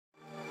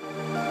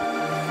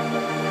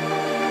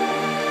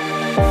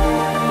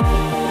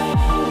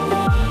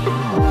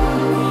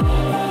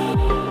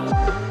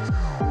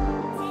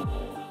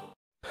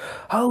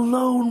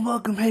Hello and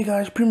welcome. Hey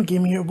guys, Prima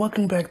Gamer here.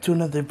 Welcome back to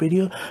another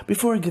video.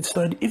 Before I get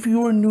started, if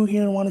you are new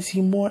here and want to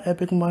see more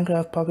epic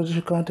Minecraft Pocket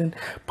Edition content,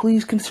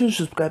 please consider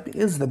subscribing.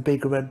 It's the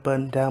big red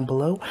button down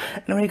below.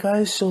 Anyway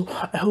guys, so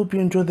I hope you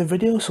enjoyed the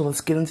video, so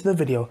let's get into the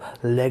video.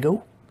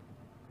 Lego.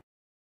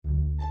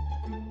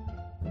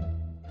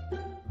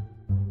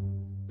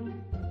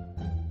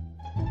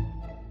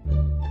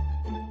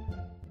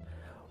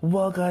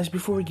 Well guys,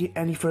 before we get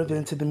any further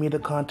into the media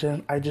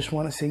content, I just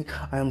want to say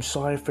I am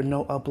sorry for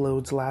no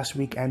uploads last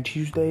week and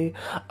Tuesday.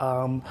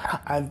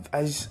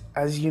 As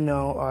you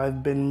know,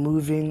 I've been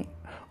moving,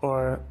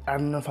 or I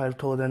don't know if I've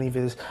told any of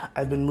this,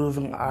 I've been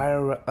moving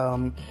IRL,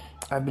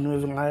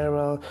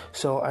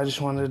 so I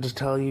just wanted to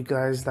tell you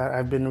guys that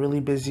I've been really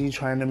busy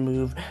trying to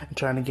move and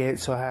trying to get,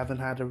 so I haven't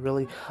had a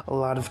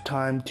lot of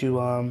time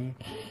to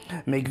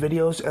make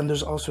videos, and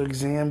there's also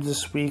exams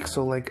this week,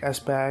 so like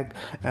SBAC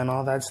and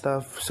all that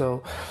stuff,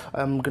 so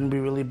I'm gonna be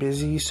really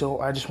busy,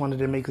 so I just wanted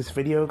to make this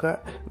video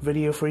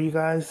for you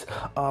guys.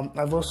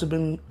 I've also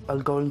been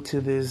going to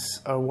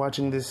this,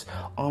 watching this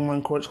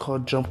online course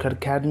called Jump Cut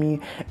Academy.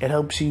 It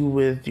helps you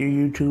with your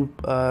YouTube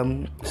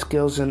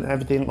skills and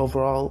everything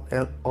overall,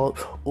 and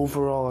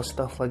overall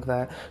stuff like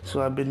that.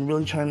 So I've been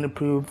really trying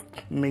to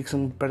make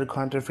some better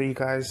content for you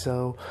guys,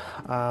 so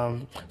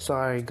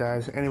sorry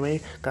guys.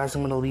 Anyway guys,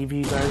 I'm gonna leave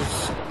you guys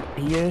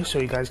here so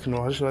you guys can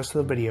watch the rest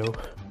of the video.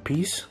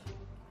 Peace.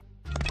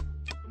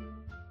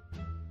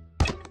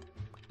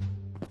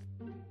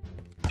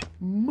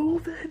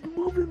 Move it,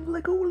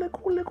 let go,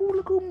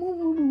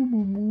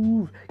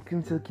 move. Get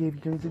into the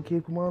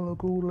cave, come on, let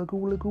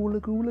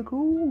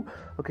go.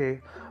 Okay,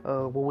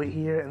 we'll wait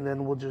here and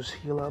then we'll just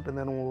heal up, and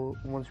then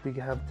once we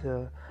have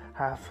to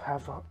half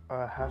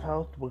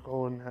health, we'll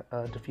go and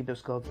defeat those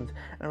skeletons.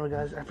 Anyway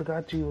guys, I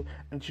forgot to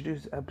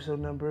introduce the episode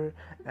number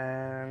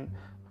and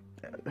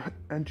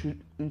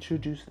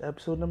introduce the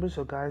episode number.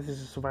 So guys, this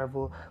is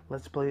Survival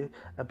Let's Play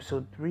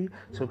episode 3.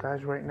 So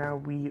guys, right now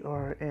we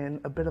are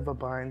in a bit of a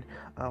bind.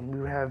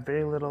 We have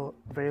very little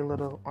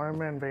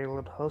armor and very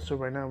little health, so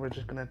right now we're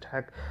just gonna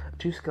attack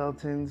 2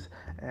 skeletons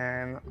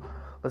and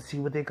let's see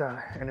what they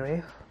got.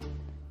 Anyway,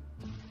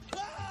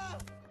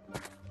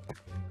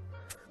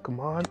 come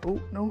on. Oh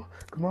no,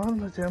 come on,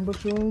 let's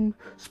ambush them.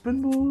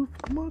 Spin move,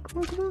 come on, get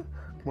closer.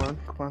 Come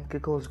on,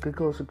 get closer.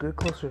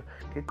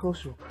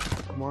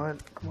 Come on,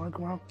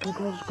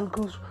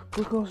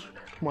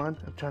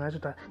 I'm trying not to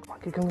die. Come on,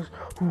 get close.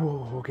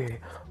 Whoa, okay,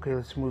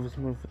 let's move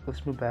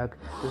back.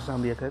 There's a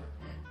zombie ahead.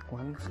 Come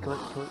on,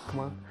 skeleton, come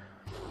on.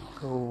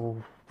 Oh,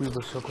 we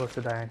were so close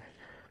to dying.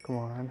 Come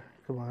on.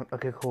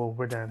 Okay, cool,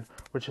 we're done.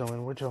 We're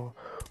chilling.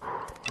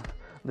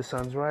 The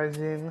sun's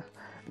rising.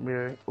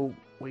 Oh,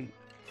 wait.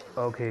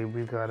 Okay,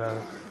 we've got a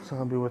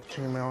zombie with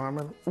chainmail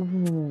armor.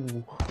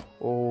 Ooh.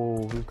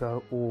 Oh,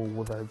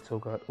 that's so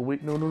good. Oh,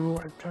 wait, no,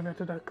 I'm trying not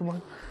to die, come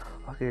on.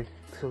 Okay,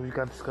 so we've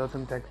got the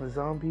skeleton attacking the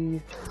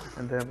zombie,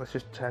 and then let's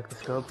just attack the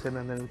skeleton,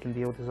 and then we can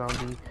deal with the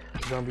zombie.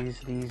 Zombies,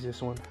 the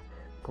easiest one.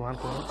 Come on.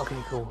 Okay,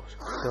 cool.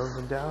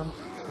 Skeleton down.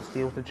 Let's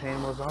deal with the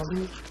chainmail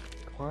zombie.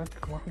 Come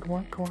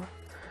on.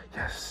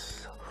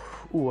 Yes.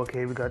 Ooh,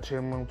 okay, we got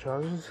chainmail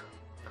charges.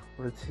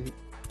 Let's see.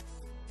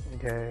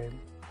 Okay.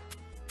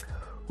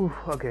 Ooh,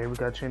 okay, we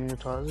got chainmail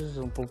charges,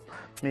 and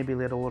maybe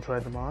later we'll try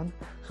them on.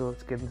 So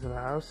let's get into the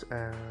house,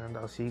 and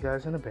I'll see you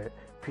guys in a bit.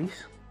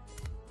 Peace.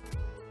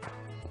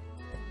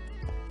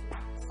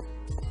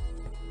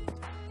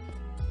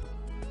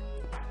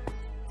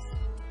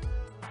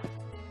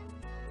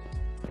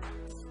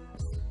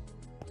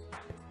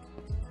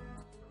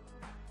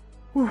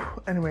 Whew.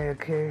 Anyway,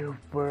 okay,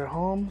 we're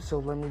home, so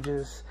let me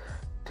just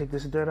take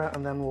this dirt out,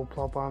 and then we'll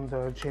plop on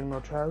the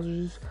chainmail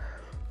trousers.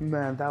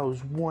 Man, that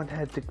was one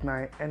hectic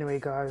night. Anyway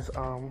guys,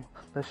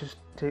 let's just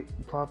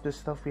plop this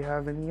stuff we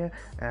have in here,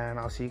 and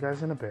I'll see you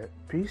guys in a bit.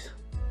 Peace.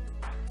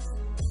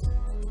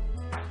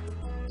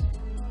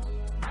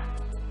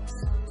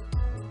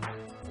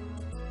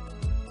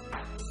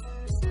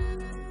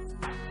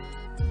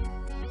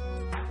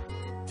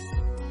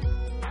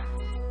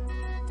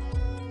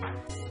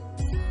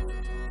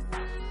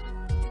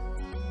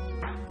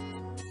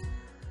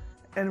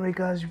 Anyway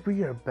guys,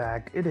 we are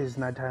back. It is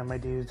nighttime, my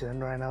dudes,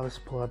 and right now let's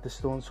pull out the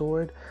stone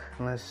sword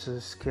and let's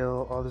just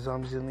kill all the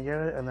zombies in the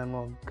area, and then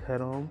we'll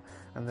head home,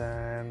 and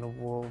then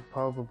we'll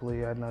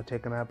probably, I don't know,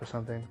 take a nap or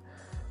something.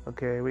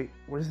 Okay, wait,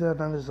 where's the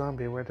other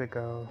zombie? Where'd it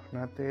go?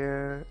 Not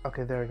there.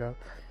 Okay, there we go.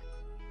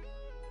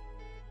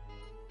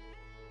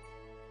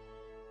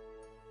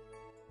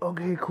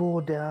 Okay,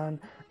 cool, down,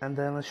 and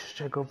then let's just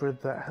check over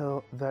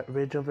that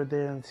ridge over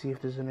there and see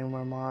if there's any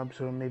more mobs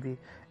or maybe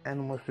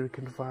animals we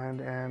can find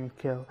and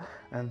kill,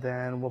 and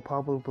then we'll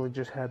probably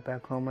just head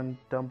back home and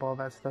dump all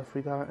that stuff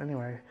we got.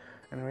 Anyway,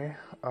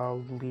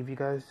 I'll leave you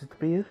guys to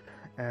be,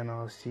 and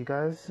I'll see you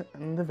guys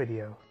in the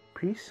video.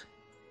 Peace.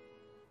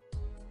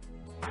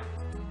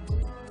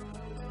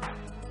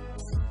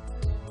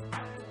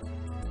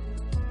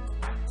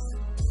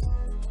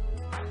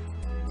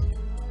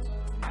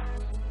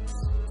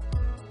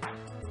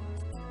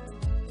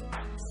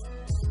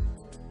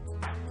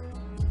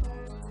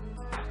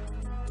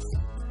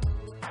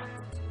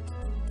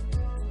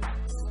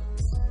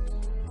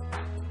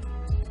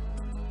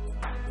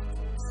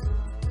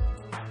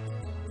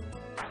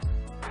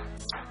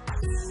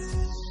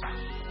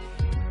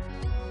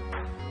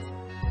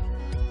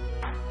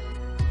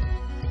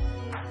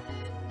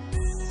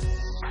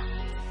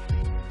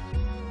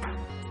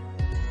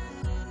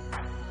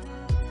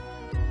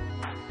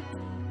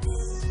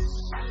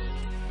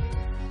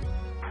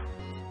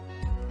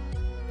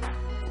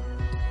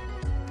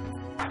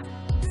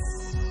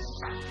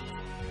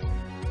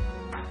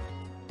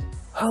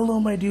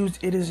 Hello my dudes,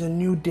 it is a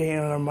new day in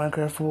our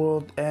Minecraft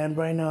world, and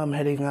right now I'm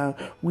heading out.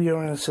 We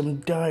are in some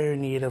dire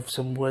need of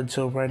some wood,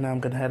 so right now I'm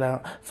gonna head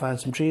out, find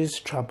some trees,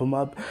 chop them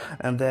up,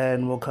 and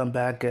then we'll come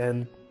back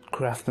and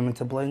craft them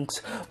into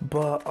blanks.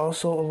 But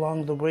also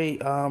along the way,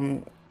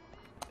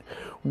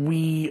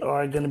 we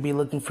are going to be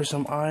looking for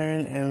some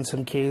iron and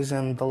some caves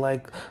and the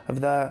like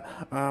of that.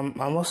 I'm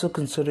also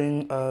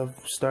considering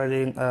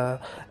starting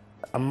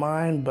a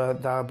mine,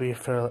 but that'll be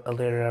for a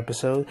later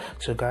episode.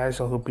 So guys,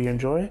 I hope you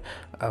enjoy.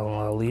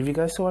 I'll leave you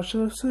guys to watch the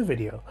rest of the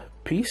video.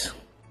 Peace.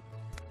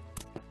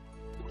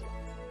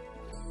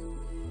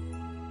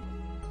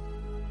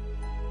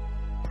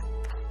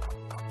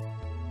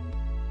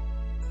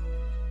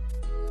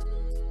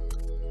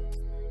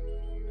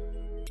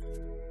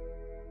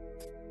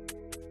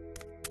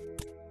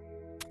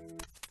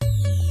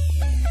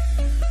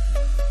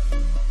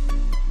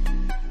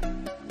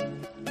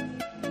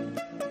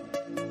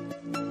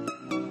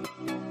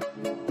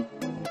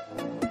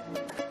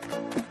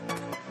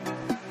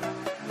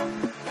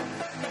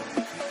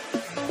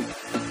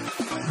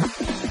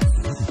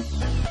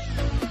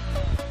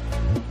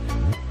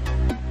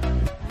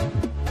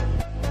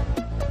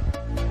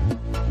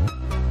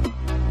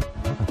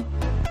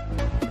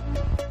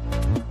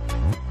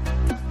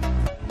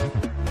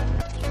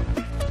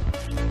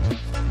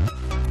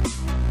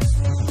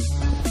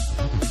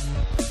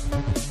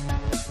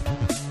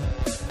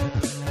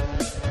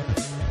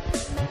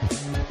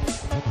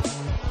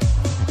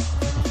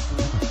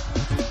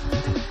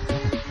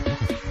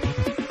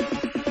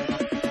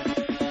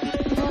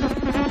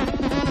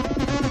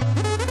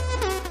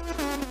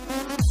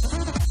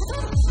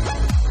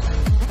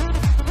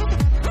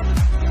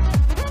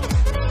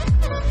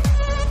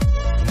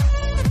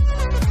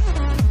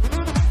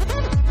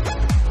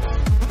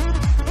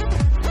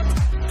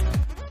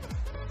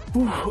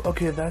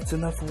 Okay, that's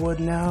enough wood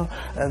now,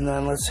 and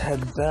then let's head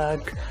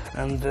back,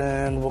 and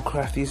then we'll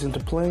craft these into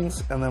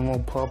planks, and then we'll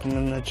pop them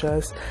in the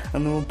chest,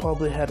 and then we'll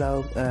probably head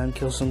out and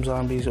kill some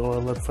zombies or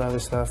look for other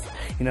stuff,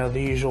 you know,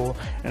 the usual.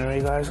 Anyway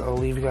guys, I'll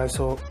leave you guys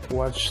to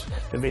watch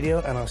the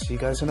video, and I'll see you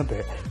guys in a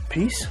bit.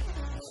 Peace.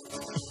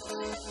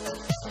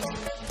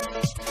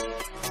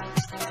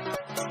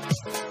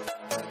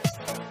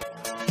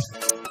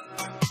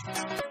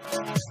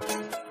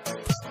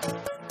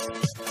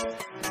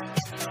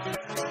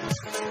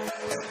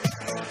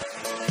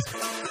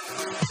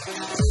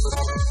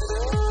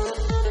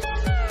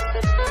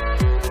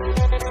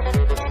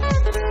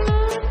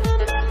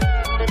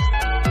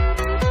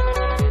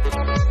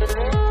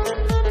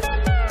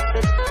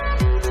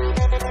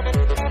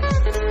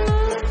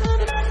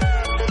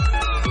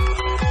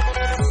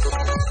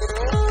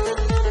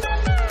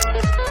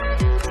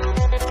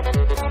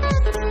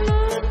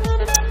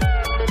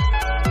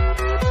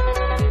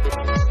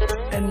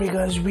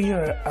 Guys, we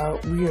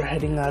are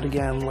heading out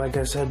again. Like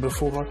I said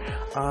before,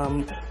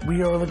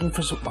 we are looking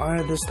for some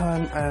iron this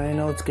time, and I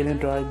know it's getting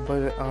dark,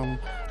 but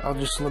I'll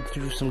just look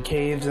through some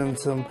caves and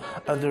some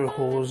other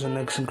holes and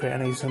nooks and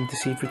crannies to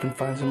see if we can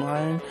find some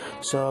iron.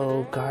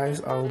 So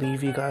guys, I'll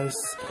leave you guys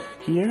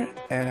here,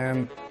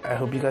 and I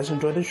hope you guys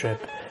enjoy the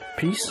trip.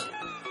 Peace.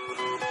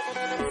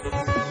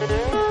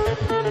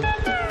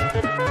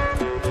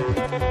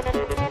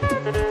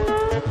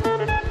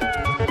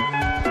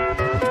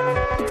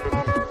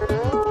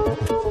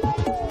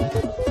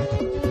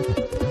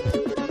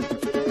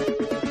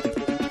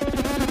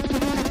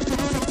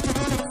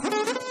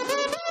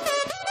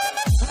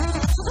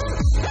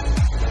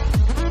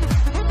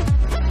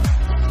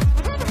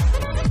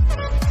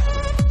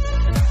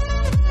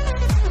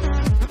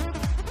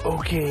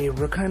 Okay,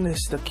 we're kind of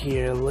stuck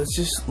here. Let's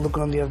just look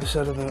on the other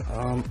side of the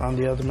on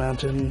the other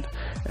mountain,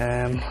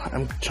 and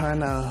I'm trying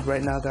to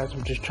right now, guys.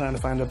 I'm just trying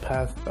to find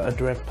a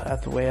direct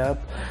pathway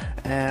up,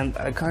 and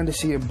I kind of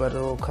see it, but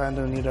it'll kind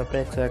of need our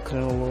pickaxe,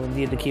 and we'll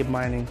need to keep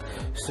mining.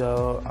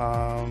 So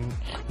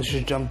let's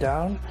just jump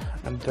down,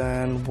 and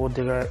then we'll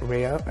dig our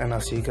way up, and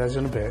I'll see you guys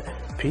in a bit.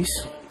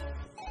 Peace.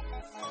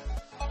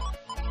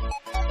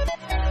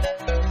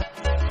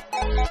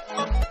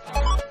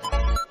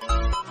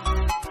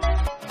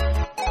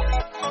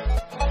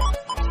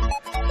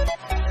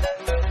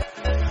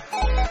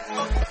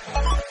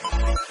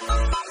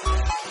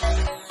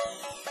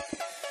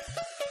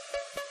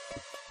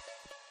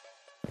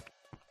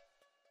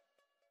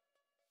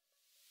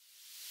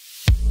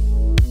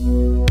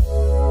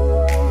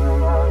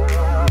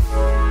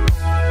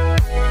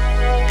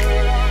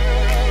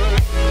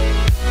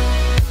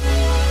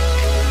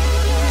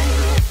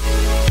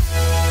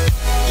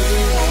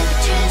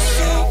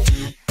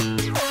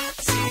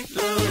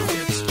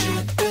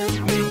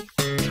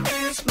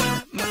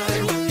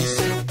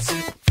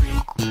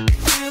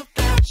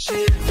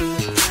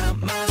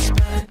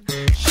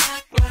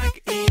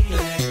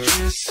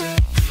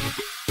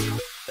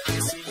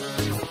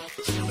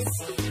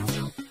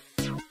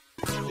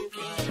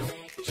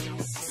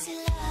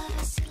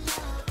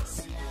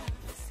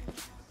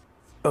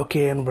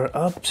 Okay, and we're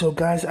up. So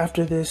guys,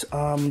 after this,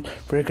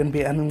 we're gonna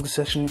be ending the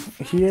session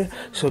here.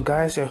 So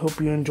guys, I hope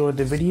you enjoyed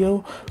the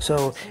video.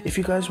 So if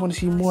you guys want to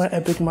see more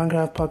epic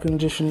Minecraft Pocket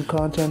Edition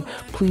content,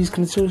 please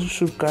consider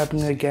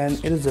subscribing again.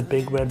 It is a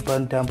big red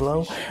button down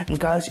below. And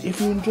guys, if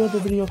you enjoyed the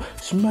video,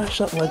 smash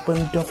that like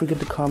button. Don't forget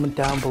to comment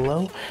down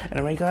below. And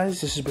alright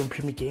guys, this has been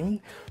Premier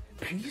Gaming.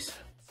 Peace.